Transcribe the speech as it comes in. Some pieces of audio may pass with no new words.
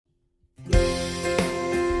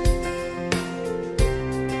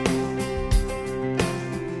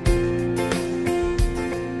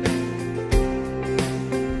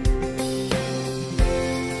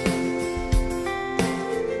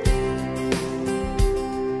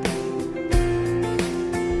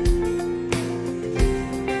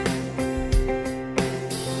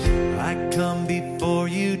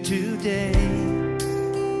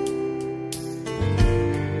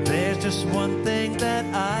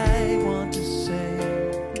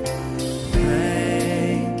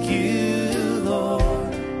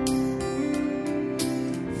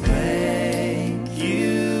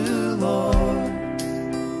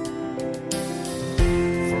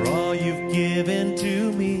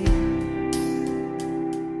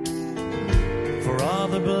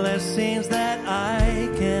scenes that I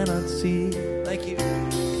cannot see. Thank you.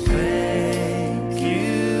 Thank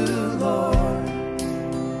you, Lord.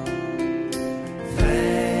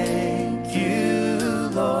 Thank you,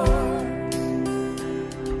 Lord.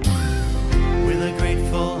 With a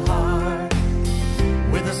grateful heart,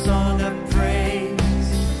 with a song of praise,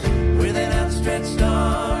 with an outstretched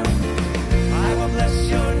arm, I will bless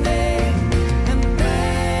your name.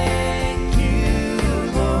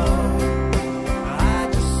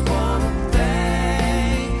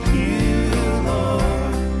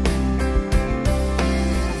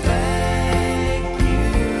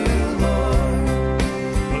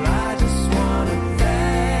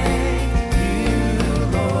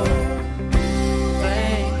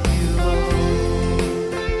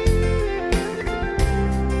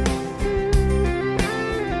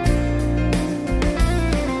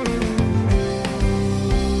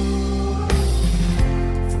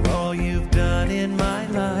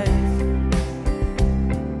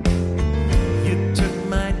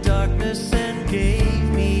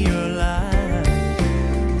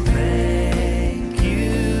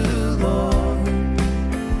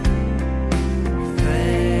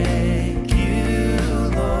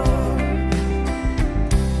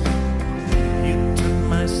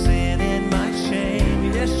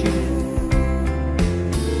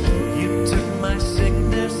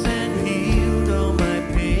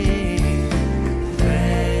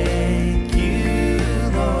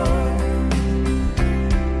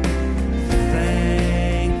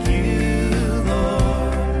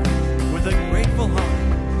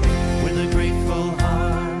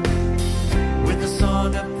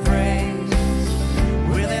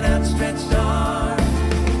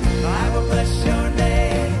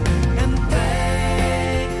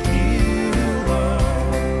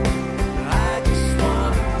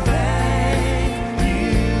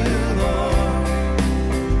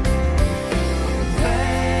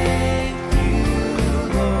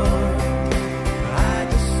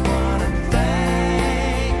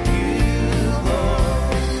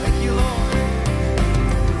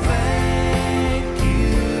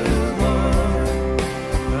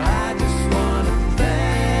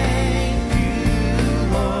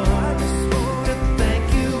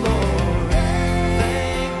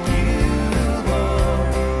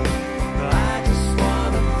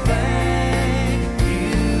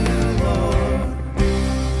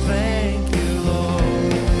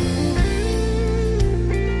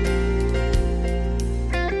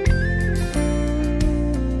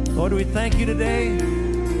 Lord, we thank you today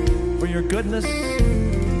for your goodness,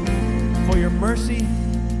 for your mercy.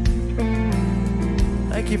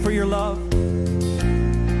 Thank you for your love,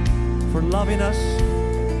 for loving us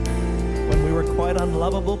when we were quite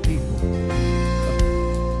unlovable people.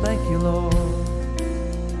 Thank you, Lord.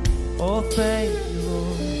 Oh, thank you,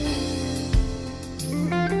 Lord.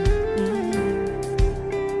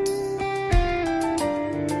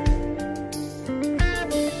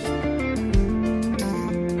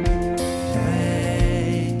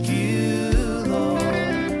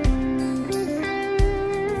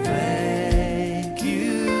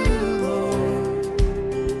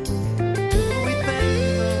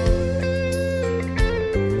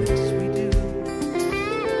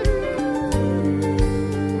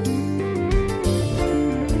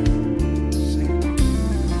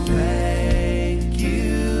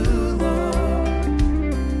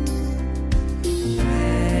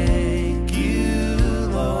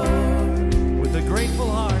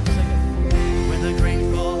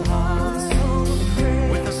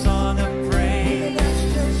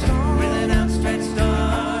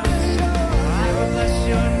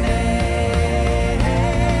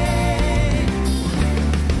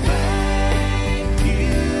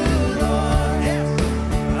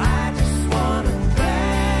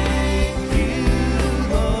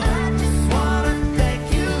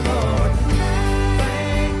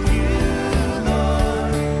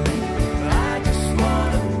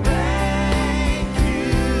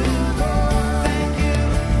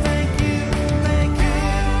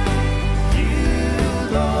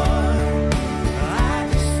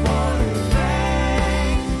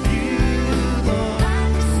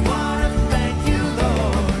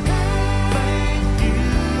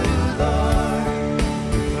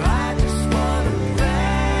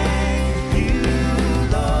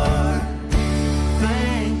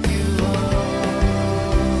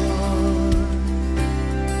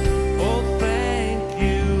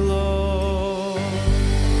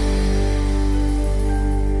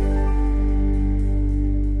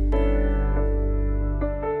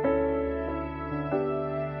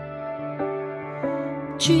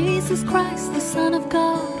 Jesus Christ, the Son of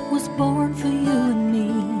God, was born for you and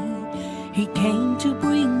me. He came to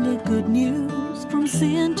bring the good news, from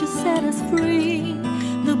sin to set us free.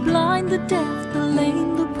 The blind, the deaf, the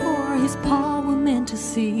lame, the poor, his power meant to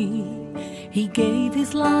see. He gave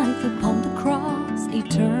his life upon the cross,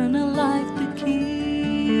 eternal life the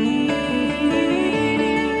key.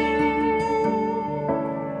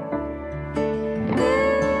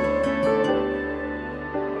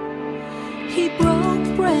 He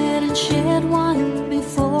broke bread and shed wine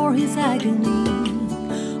before his agony.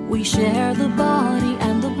 We share the body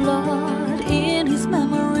and the blood in his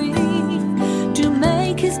memory. To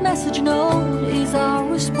make his message known is our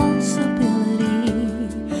responsibility.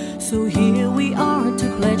 So here we are to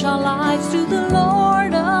pledge our lives to the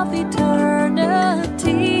Lord of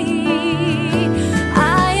eternity.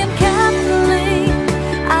 I am Catholic,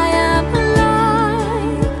 I am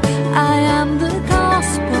alive, I am the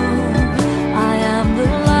gospel, I am the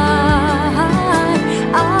light.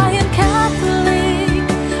 I am Catholic,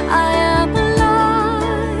 I am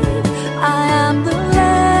alive, I am the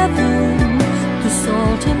leaven, the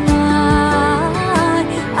salt and light.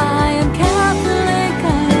 I am Catholic, I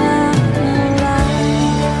am alive.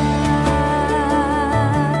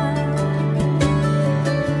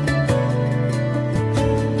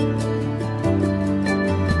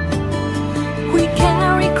 We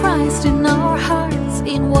carry Christ in our hearts,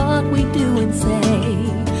 in what we do and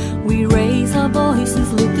say. We raise our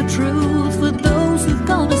voices, live the truth for those who've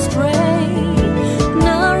gone astray.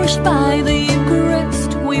 Nourished by the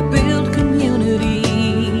Eucharist, we build community.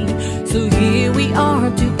 So here we are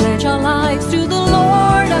to pledge our lives to the Lord